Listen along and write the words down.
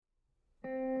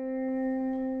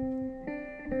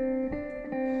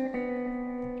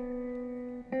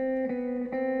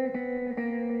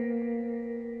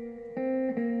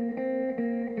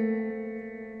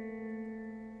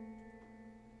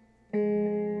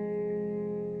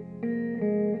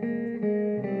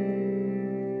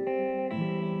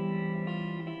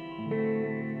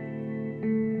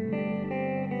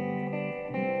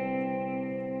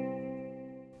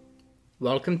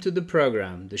Welcome to the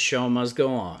program. The show must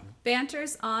go on.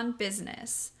 Banters on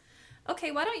Business.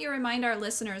 Okay, why don't you remind our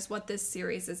listeners what this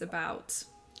series is about?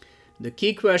 The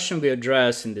key question we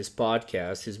address in this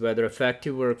podcast is whether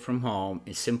effective work from home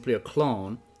is simply a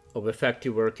clone of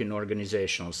effective work in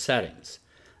organizational settings.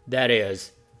 That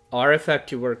is, are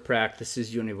effective work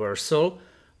practices universal,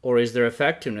 or is their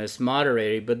effectiveness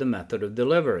moderated by the method of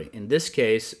delivery? In this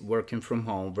case, working from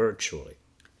home virtually.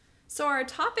 So, our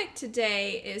topic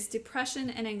today is depression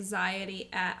and anxiety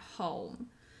at home.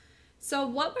 So,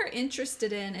 what we're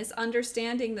interested in is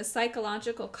understanding the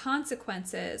psychological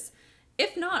consequences,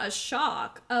 if not a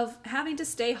shock, of having to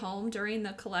stay home during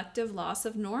the collective loss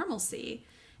of normalcy.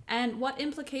 And what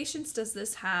implications does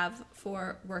this have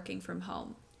for working from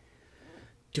home?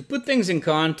 To put things in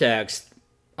context,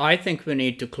 I think we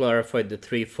need to clarify the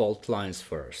three fault lines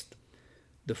first.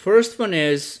 The first one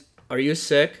is, are you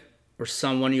sick, or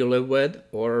someone you live with,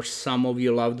 or some of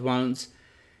your loved ones?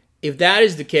 If that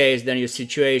is the case, then your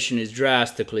situation is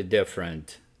drastically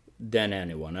different than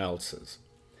anyone else's.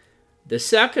 The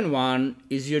second one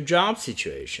is your job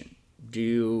situation. Do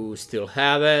you still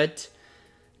have it?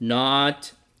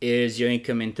 Not? Is your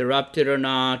income interrupted or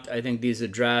not? I think these are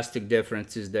drastic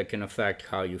differences that can affect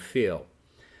how you feel.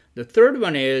 The third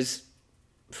one is,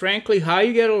 frankly, how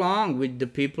you get along with the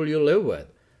people you live with,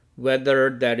 whether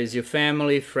that is your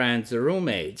family, friends, or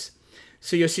roommates.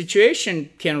 So your situation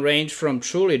can range from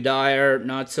truly dire,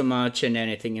 not so much, and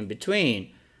anything in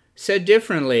between. Said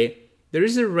differently, there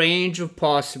is a range of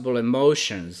possible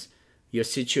emotions your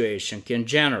situation can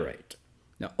generate.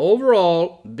 Now,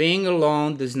 overall, being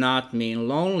alone does not mean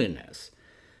loneliness,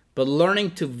 but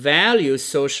learning to value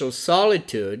social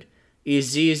solitude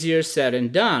is easier said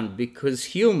than done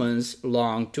because humans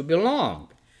long to belong.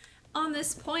 On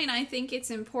this point, I think it's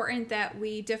important that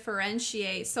we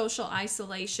differentiate social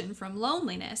isolation from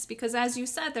loneliness because, as you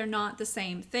said, they're not the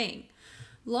same thing.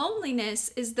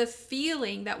 Loneliness is the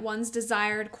feeling that one's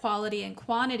desired quality and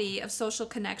quantity of social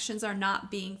connections are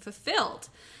not being fulfilled.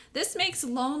 This makes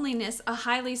loneliness a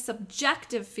highly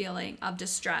subjective feeling of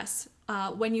distress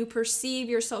when you perceive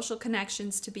your social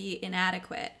connections to be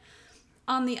inadequate.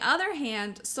 On the other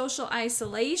hand, social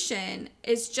isolation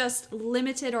is just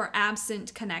limited or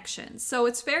absent connections. So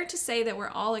it's fair to say that we're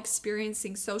all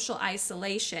experiencing social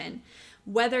isolation.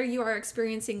 Whether you are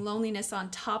experiencing loneliness on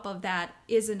top of that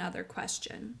is another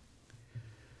question.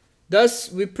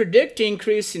 Thus, we predict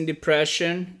increase in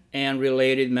depression and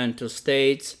related mental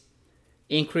states,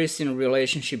 increase in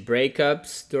relationship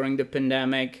breakups during the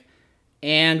pandemic,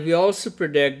 and we also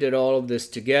predict that all of this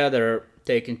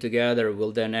taken together,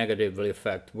 will then negatively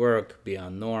affect work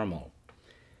beyond normal.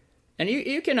 And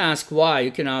you can ask why, you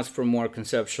can ask for more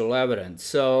conceptual evidence.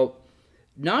 So,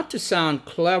 not to sound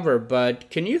clever,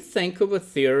 but can you think of a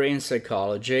theory in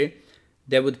psychology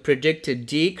that would predict a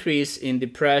decrease in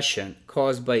depression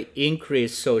caused by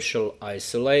increased social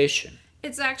isolation?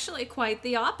 It's actually quite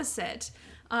the opposite.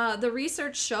 The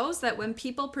research shows that when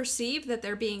people perceive that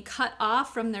they're being cut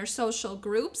off from their social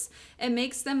groups, it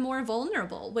makes them more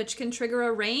vulnerable, which can trigger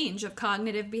a range of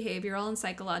cognitive, behavioral, and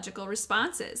psychological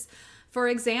responses. For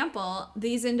example,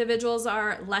 these individuals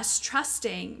are less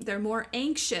trusting, they're more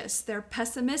anxious, they're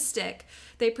pessimistic,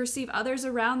 they perceive others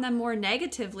around them more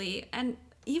negatively, and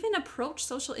even approach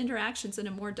social interactions in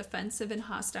a more defensive and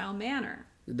hostile manner.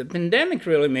 The pandemic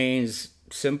really means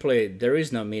simply there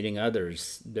is no meeting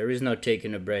others. There is no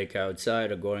taking a break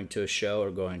outside or going to a show or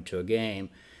going to a game.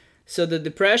 So the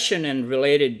depression and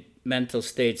related mental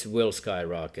states will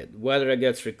skyrocket. Whether it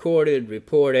gets recorded,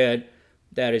 reported,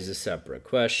 that is a separate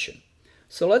question.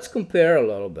 So let's compare a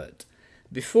little bit.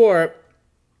 Before,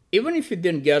 even if you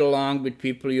didn't get along with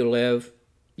people you live,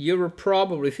 you were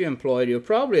probably, if you're employed, you're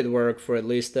probably at work for at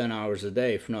least 10 hours a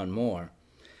day, if not more.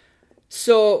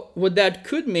 So what that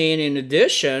could mean in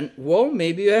addition, well,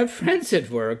 maybe you have friends at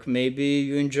work. Maybe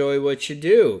you enjoy what you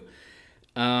do.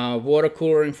 Water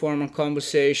cooler informal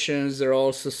conversations are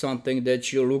also something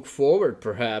that you look forward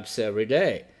perhaps every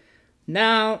day.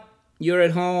 Now you're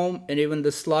at home and even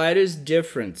the slightest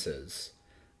differences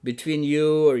between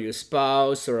you or your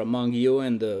spouse or among you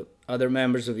and the other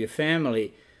members of your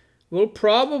family will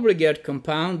probably get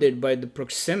compounded by the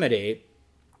proximity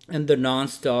and the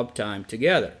non-stop time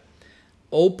together.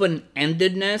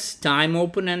 Time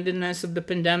open-endedness of the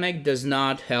pandemic does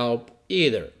not help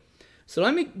either. So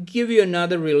let me give you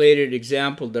another related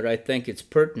example that I think is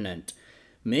pertinent.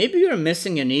 Maybe you're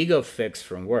missing an ego fix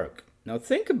from work. Now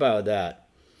think about that.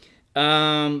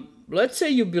 Let's say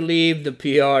you believe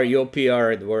your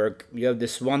PR at work. You have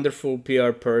this wonderful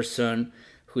PR person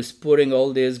who's putting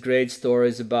all these great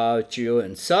stories about you,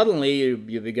 and suddenly you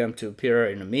begin to appear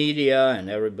in the media and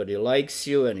everybody likes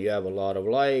you and you have a lot of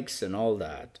likes and all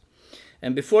that.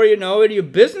 And before you know it, your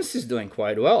business is doing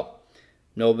quite well.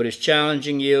 Nobody's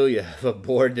challenging you, you have a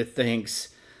board that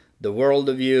thinks the world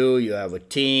of you, you have a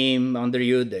team under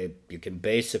you that you can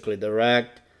basically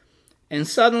direct, and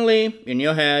suddenly in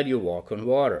your head you walk on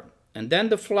water. And then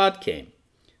the flood came.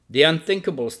 The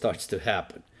unthinkable starts to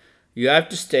happen. You have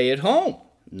to stay at home,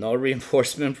 no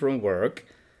reinforcement from work,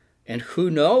 and who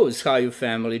knows how your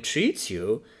family treats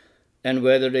you and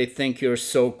whether they think you're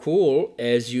so cool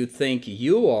as you think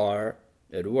you are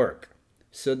at work.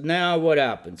 So now what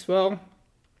happens? Well,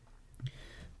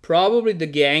 probably the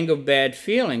gang of bad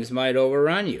feelings might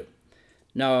overrun you.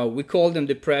 Now, we call them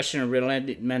depression and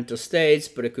related mental states,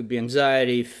 but it could be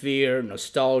anxiety, fear,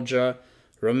 nostalgia,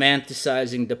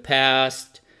 romanticizing the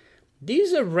past.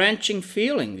 These are wrenching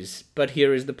feelings, but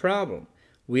here is the problem.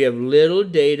 We have little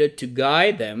data to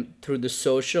guide them through the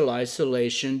social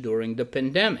isolation during the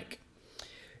pandemic.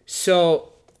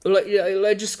 So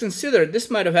let's just consider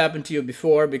this might have happened to you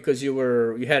before because you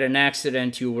had an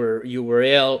accident, you were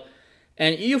ill,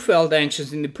 and you felt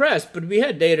anxious and depressed. But we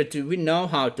know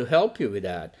how to help you with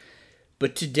that.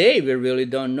 But today we really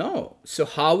don't know. So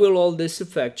how will all this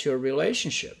affect your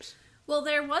relationships? Well,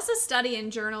 there was a study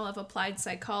in Journal of Applied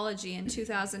Psychology in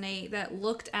 2008 that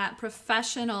looked at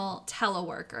professional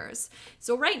teleworkers.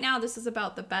 So right now, this is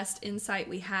about the best insight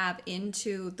we have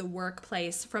into the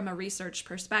workplace from a research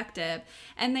perspective.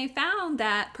 And they found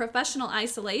that professional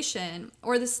isolation,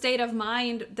 or the state of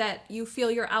mind that you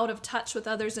feel you're out of touch with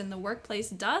others in the workplace,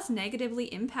 does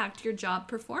negatively impact your job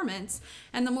performance.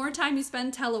 And the more time you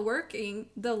spend teleworking,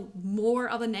 the more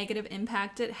of a negative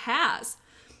impact it has.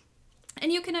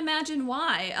 And you can imagine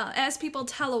why. As people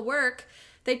telework,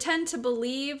 they tend to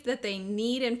believe that they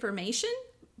need information,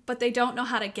 but they don't know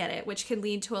how to get it, which can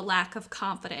lead to a lack of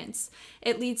confidence.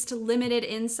 It leads to limited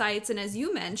insights, and as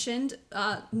you mentioned,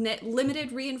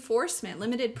 limited reinforcement,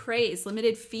 limited praise,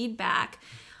 limited feedback.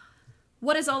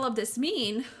 What does all of this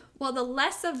mean? Well, the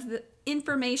less of the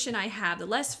information I have, the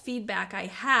less feedback I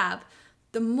have,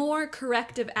 the more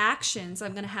corrective actions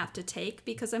I'm going to have to take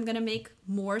because I'm going to make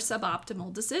more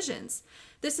suboptimal decisions.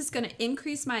 This is going to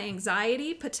increase my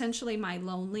anxiety, potentially my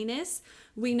loneliness.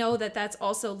 We know that that's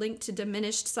also linked to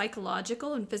diminished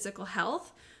psychological and physical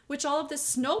health, which all of this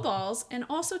snowballs and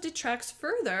also detracts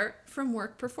further from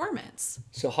work performance.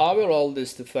 So how will all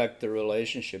this affect the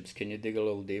relationships? Can you dig a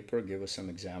little deeper? Give us some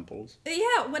examples.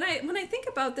 Yeah, when I think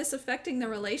about this affecting the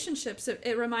relationships,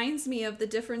 it reminds me of the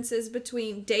differences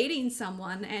between dating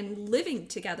someone and living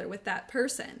together with that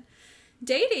person.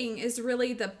 Dating is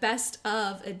really the best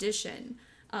of addition.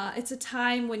 It's a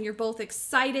time when you're both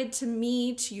excited to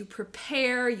meet, you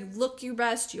prepare, you look your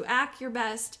best, you act your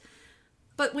best.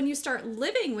 But when you start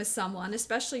living with someone,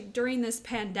 especially during this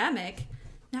pandemic,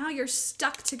 now you're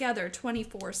stuck together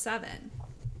 24/7.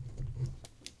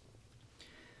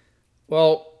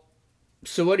 Well,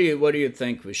 so what do you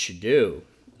think we should do?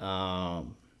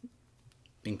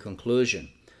 In conclusion,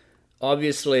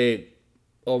 obviously,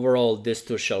 overall, this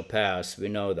too shall pass. We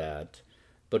know that,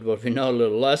 but what we know a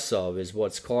little less of is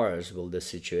what scars will this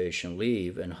situation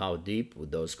leave, and how deep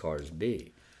would those scars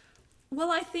be? Well,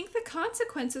 I think the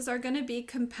consequences are going to be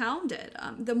compounded.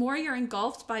 The more you're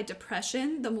engulfed by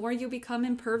depression, the more you become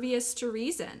impervious to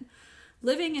reason.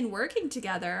 Living and working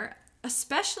together,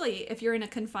 especially if you're in a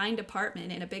confined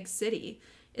apartment in a big city,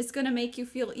 is going to make you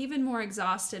feel even more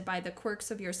exhausted by the quirks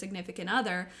of your significant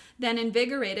other than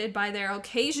invigorated by their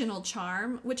occasional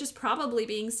charm, which is probably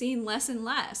being seen less and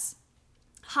less.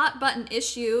 Hot button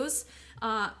issues,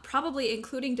 probably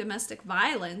including domestic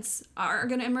violence, are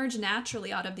going to emerge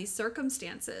naturally out of these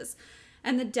circumstances.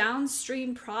 And the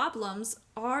downstream problems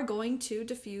are going to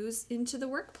diffuse into the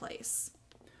workplace.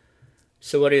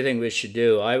 So what do you think we should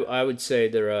do? I would say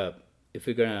if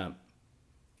we're going to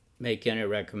make any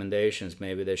recommendations,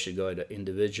 maybe they should go at the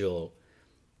individual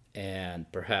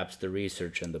and perhaps the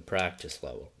research and the practice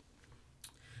level.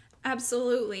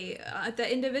 Absolutely. At the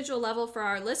individual level for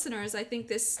our listeners, I think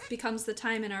this becomes the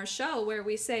time in our show where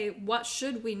we say, what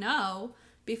should we know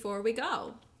before we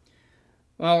go?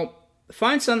 Well,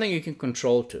 find something you can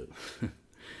control to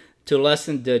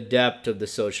lessen the depth of the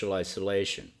social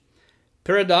isolation.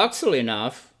 Paradoxically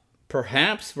enough,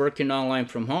 perhaps working online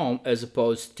from home as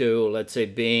opposed to, let's say,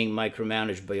 being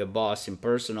micromanaged by a boss in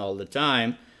person all the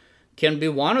time can be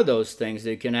one of those things that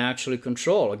you can actually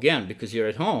control, again, because you're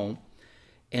at home.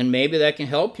 And maybe that can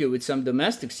help you with some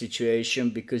domestic situation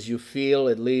because you feel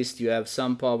at least you have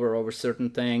some power over certain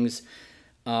things.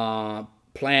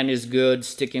 Plan is good,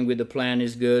 sticking with the plan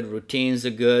is good, routines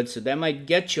are good. So that might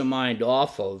get your mind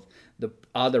off of the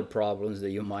other problems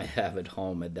that you might have at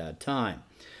home at that time.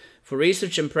 For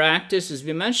research and practice, as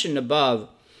we mentioned above,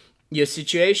 your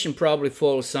situation probably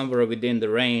falls somewhere within the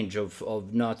range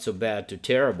of not so bad to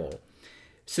terrible.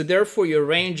 So therefore, your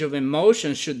range of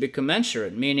emotions should be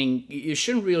commensurate, meaning you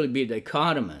shouldn't really be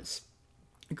dichotomous,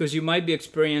 because you might be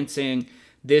experiencing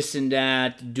this and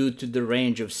that due to the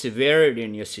range of severity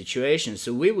in your situation.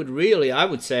 So I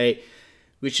would say,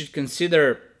 we should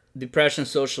consider depression,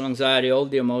 social anxiety, all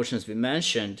the emotions we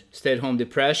mentioned, stay-at-home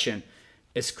depression,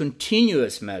 as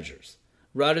continuous measures,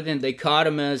 rather than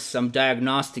dichotomous, some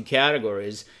diagnostic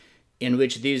categories in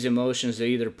which these emotions are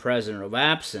either present or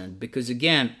absent. Because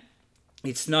again,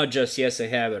 it's not just yes, I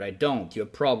have it, I don't. You're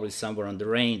probably somewhere on the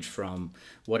range from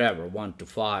whatever, 1 to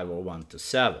 5 or 1 to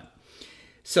 7.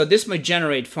 So this might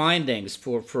generate findings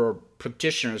for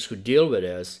practitioners who deal with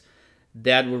this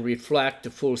that will reflect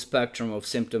the full spectrum of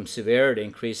symptom severity,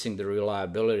 increasing the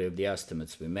reliability of the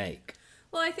estimates we make.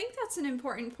 Well, I think that's an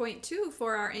important point too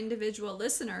for our individual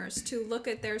listeners to look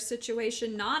at their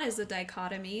situation not as a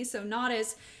dichotomy, so not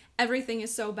as everything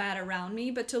is so bad around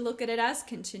me, but to look at it as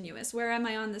continuous. Where am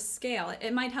I on the scale?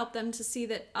 It might help them to see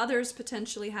that others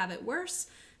potentially have it worse.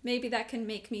 Maybe that can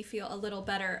make me feel a little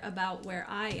better about where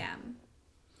I am.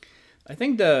 I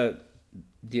think the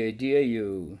idea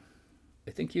you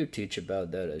teach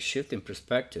about that as shifting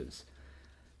perspectives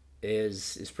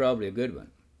is probably a good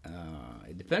one.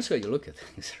 It depends how you look at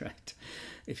things, right?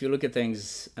 If you look at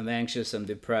things, I'm anxious, I'm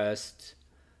depressed,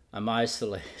 I'm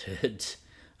isolated,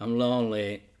 I'm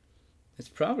lonely, it's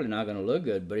probably not going to look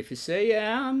good. But if you say,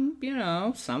 yeah,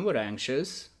 I'm, somewhat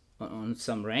anxious on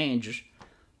some range,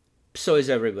 so is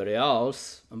everybody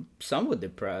else. I'm somewhat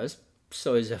depressed,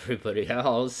 so is everybody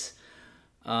else.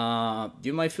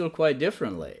 You might feel quite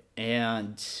differently.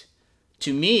 And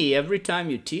to me, every time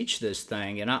you teach this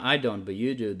thing, and I don't, but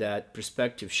you do, that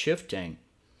perspective shifting,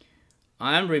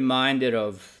 I'm reminded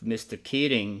of Mr.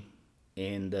 Keating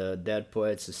in the Dead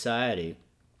Poets Society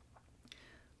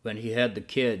when he had the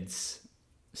kids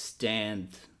stand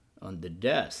on the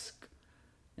desk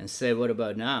and say, what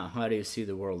about now? How do you see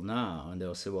the world now? And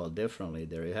they'll say, well, differently.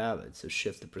 There you have it. So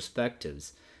shift the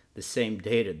perspectives. The same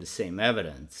data, the same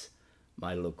evidence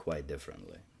might look quite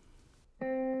differently.